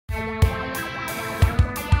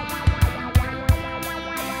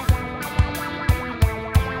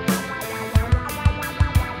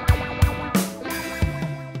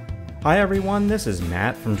Hi everyone, this is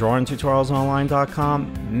Matt from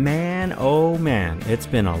DrawingTutorialsOnline.com. Man, oh man, it's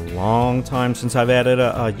been a long time since I've added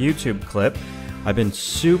a YouTube clip. I've been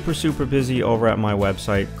super busy over at my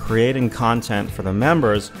website creating content for the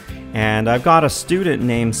members, and I've got a student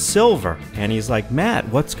named Silver, and he's like, Matt,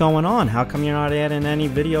 what's going on? How come you're not adding any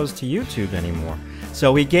videos to YouTube anymore?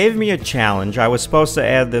 So he gave me a challenge. I was supposed to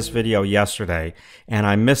add this video yesterday, and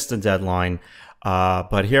I missed the deadline.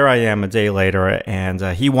 But here I am a day later, and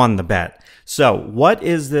he won the bet. So what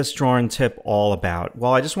is this drawing tip all about?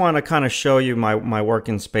 Well, I just want to kind of show you my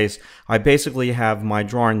working space. I basically have my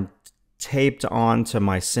drawing taped onto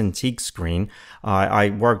my Cintiq screen. I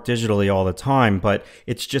work digitally all the time, but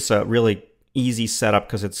it's just a really easy setup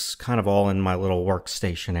because it's kind of all in my little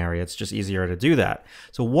workstation area. It's just easier to do that.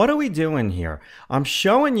 So what are we doing here? I'm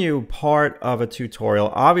showing you part of a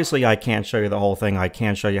tutorial. Obviously, I can't show you the whole thing. I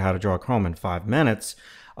can't show you how to draw chrome in 5 minutes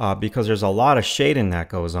because there's a lot of shading that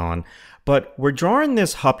goes on. But we're drawing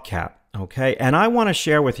this hubcap, okay? And I want to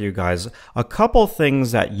share with you guys a couple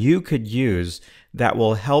things that you could use that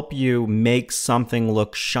will help you make something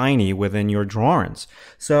look shiny within your drawings.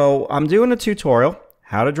 So I'm doing a tutorial,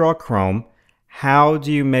 how to draw chrome. How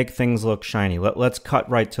do you make things look shiny? Let's cut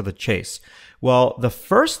right to the chase. Well, the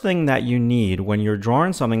first thing that you need when you're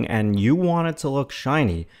drawing something and you want it to look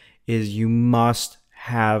shiny is you must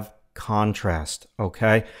have contrast,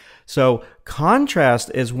 okay? So contrast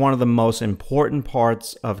is one of the most important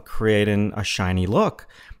parts of creating a shiny look.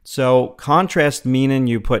 So contrast meaning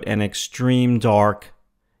you put an extreme dark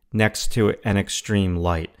next to an extreme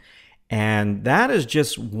light. And that is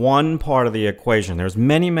just one part of the equation. There's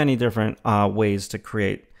many different ways to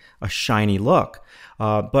create a shiny look.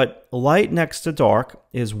 But light next to dark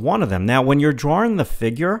is one of them. Now, when you're drawing the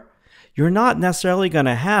figure, you're not necessarily going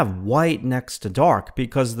to have white next to dark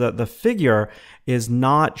because the figure is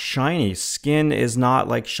not shiny. Skin is not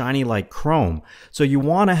like shiny like chrome. So you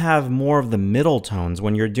want to have more of the middle tones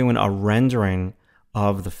when you're doing a rendering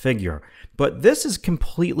of the figure. But this is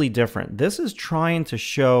completely different. This is trying to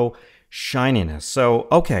show shininess. So,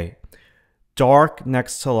 okay, dark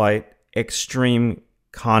next to light, extreme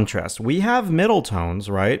contrast. We have middle tones,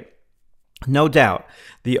 right? No doubt.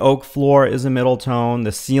 The oak floor is a middle tone.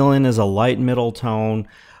 The ceiling is a light middle tone.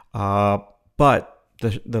 But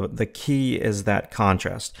the key is that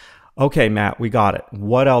contrast. Okay, Matt, we got it.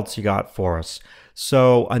 What else you got for us?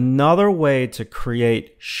 So another way to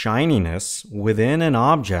create shininess within an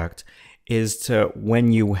object is to,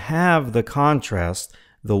 when you have the contrast,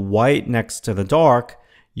 the white next to the dark,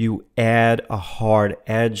 you add a hard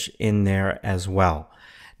edge in there as well.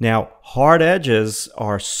 Now, hard edges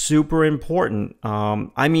are super important.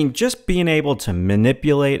 I mean, just being able to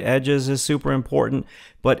manipulate edges is super important.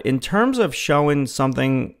 But in terms of showing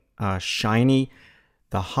something shiny,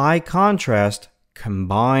 the high contrast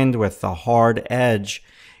combined with the hard edge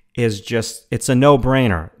is just, it's a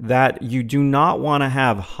no-brainer that you do not want to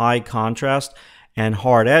have high contrast and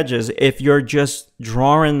hard edges if you're just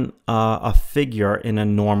drawing a figure in a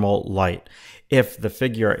normal light. If the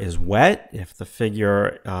figure is wet, if the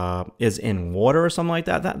figure is in water or something like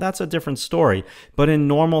that, that's a different story. But in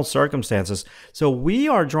normal circumstances, so we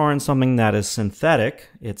are drawing something that is synthetic,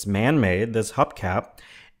 it's man-made, this hubcap,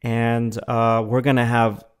 and we're going to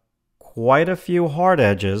have quite a few hard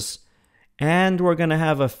edges, and we're going to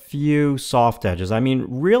have a few soft edges. I mean,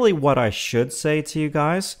 really what I should say to you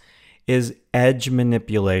guys is edge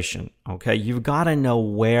manipulation, okay? You've got to know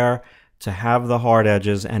where to have the hard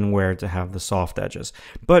edges and where to have the soft edges.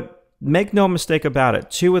 But make no mistake about it,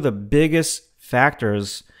 two of the biggest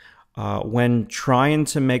factors when trying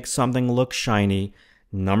to make something look shiny,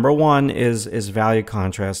 number one is value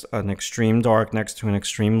contrast, an extreme dark next to an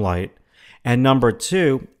extreme light. And number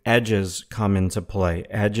two, edges come into play.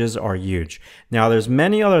 Edges are huge. Now, there's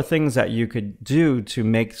many other things that you could do to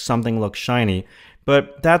make something look shiny,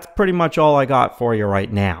 but that's pretty much all I got for you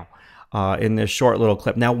right now in this short little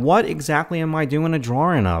clip. Now, what exactly am I doing a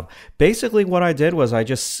drawing of? Basically, what I did was I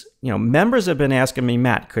just, members have been asking me,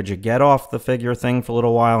 Matt, could you get off the figure thing for a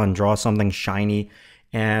little while and draw something shiny?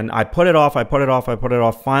 And I put it off, I put it off, I put it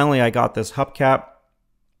off. Finally, I got this hubcap.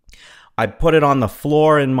 I put it on the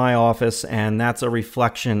floor in my office, and that's a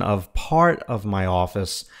reflection of part of my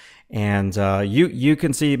office. And you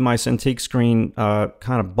can see my Cintiq screen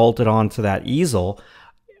kind of bolted onto that easel.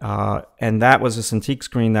 And that was a Cintiq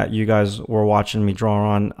screen that you guys were watching me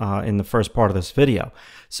draw on in the first part of this video.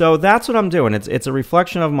 So that's what I'm doing. It's a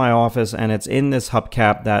reflection of my office, and it's in this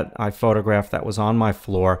hubcap that I photographed that was on my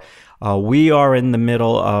floor. We are in the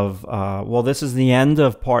middle of, well, this is the end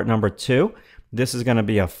of part number 2. This is going to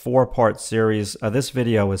be a 4-part series. This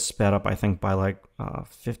video is sped up, I think, by like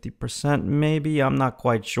 50% maybe. I'm not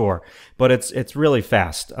quite sure, but it's really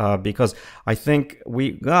fast because I think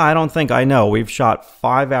I know we've shot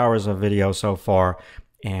 5 hours of video so far,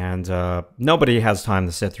 and nobody has time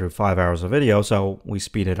to sit through 5 hours of video, so we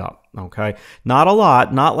speed it up. Okay, not a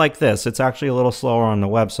lot, not like this. It's actually a little slower on the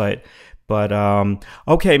website. But,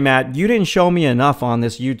 okay, Matt, you didn't show me enough on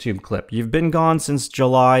this YouTube clip. You've been gone since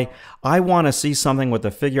July. I want to see something with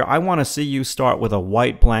the figure. I want to see you start with a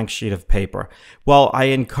white blank sheet of paper. Well, I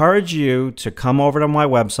encourage you to come over to my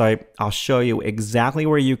website. I'll show you exactly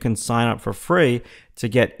where you can sign up for free to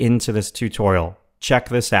get into this tutorial. Check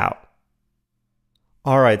this out.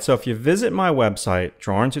 All right, so if you visit my website,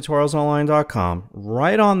 drawingtutorialsonline.com,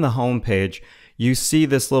 right on the home page, you see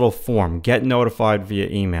this little form, get notified via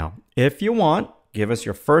email. If you want, give us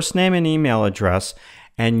your first name and email address,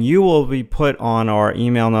 and you will be put on our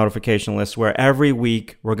email notification list where every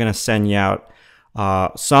week we're going to send you out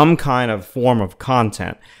some kind of form of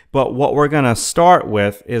content. But what we're going to start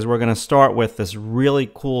with is this really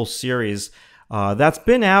cool series that's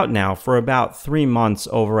been out now for about 3 months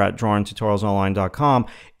over at drawingtutorialsonline.com.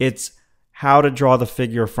 It's how to draw the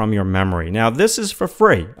figure from your memory. Now, this is for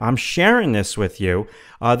free. I'm sharing this with you.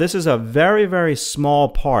 This is a very, very small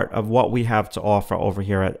part of what we have to offer over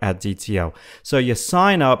here at DTO. So you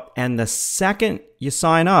sign up, and the second you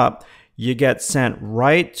sign up, you get sent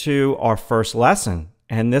right to our first lesson.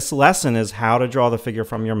 And this lesson is how to draw the figure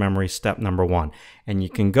from your memory, step number 1. And you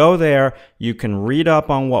can go there, you can read up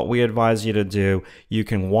on what we advise you to do, you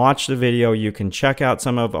can watch the video, you can check out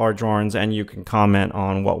some of our drawings, and you can comment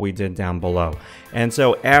on what we did down below. And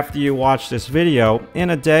so after you watch this video, in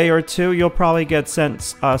a day or two, you'll probably get sent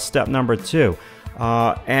step number 2.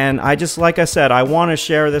 And like I said, I want to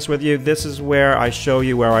share this with you. This is where I show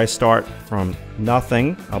you where I start from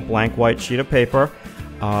nothing, a blank white sheet of paper,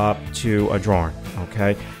 to a drawing.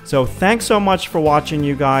 Okay, so thanks so much for watching,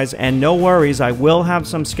 you guys, and no worries, I will have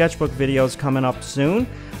some sketchbook videos coming up soon.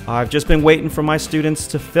 I've just been waiting for my students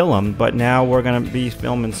to film them, but now we're going to be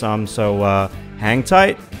filming some, so hang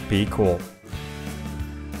tight, be cool.